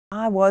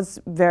I was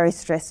very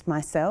stressed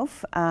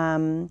myself.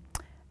 I'd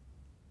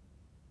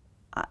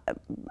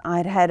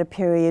had a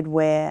period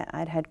where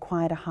I'd had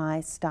quite a high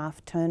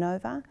staff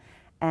turnover,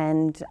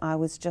 and I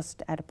was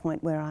just at a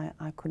point where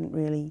I couldn't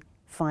really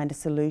find a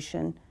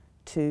solution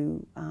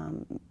to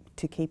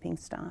keeping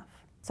staff.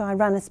 So I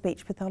run a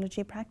speech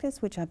pathology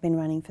practice, which I've been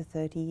running for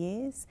 30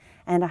 years,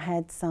 and I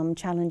had some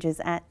challenges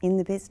in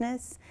the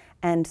business,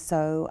 and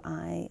so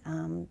I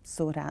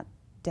sought out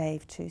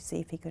Dave to see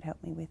if he could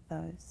help me with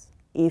those.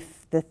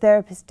 If the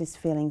therapist is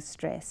feeling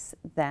stress,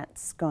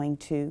 that's going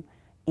to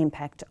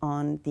impact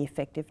on the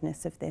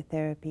effectiveness of their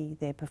therapy,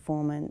 their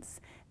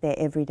performance, their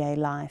everyday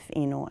life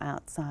in or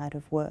outside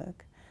of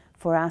work.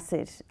 For us,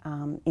 it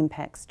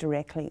impacts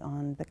directly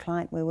on the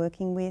client we're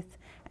working with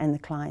and the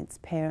client's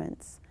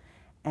parents.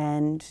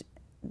 And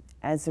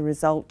as a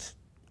result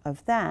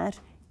of that,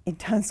 it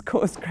does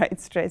cause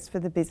great stress for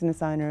the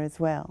business owner as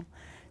well.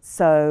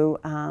 So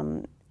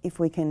if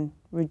we can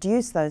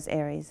reduce those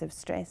areas of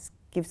stress,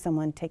 give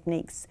someone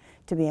techniques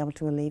to be able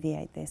to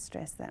alleviate their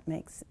stress, that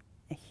makes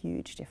a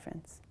huge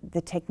difference.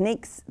 The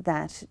techniques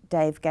that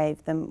Dave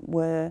gave them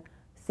were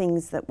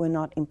things that were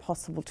not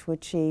impossible to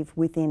achieve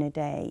within a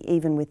day,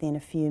 even within a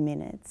few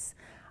minutes.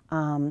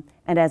 And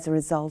as a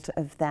result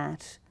of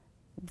that,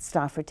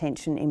 staff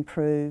retention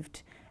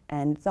improved,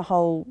 and the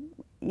whole,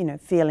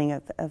 feeling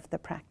of the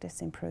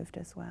practice improved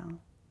as well.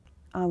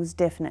 I was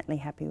definitely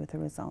happy with the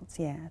results,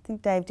 yeah. I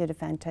think Dave did a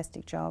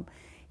fantastic job.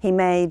 He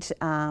made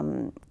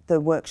the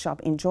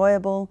workshop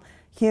enjoyable,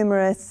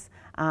 humorous,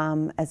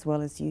 as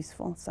well as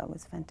useful, so it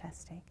was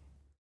fantastic.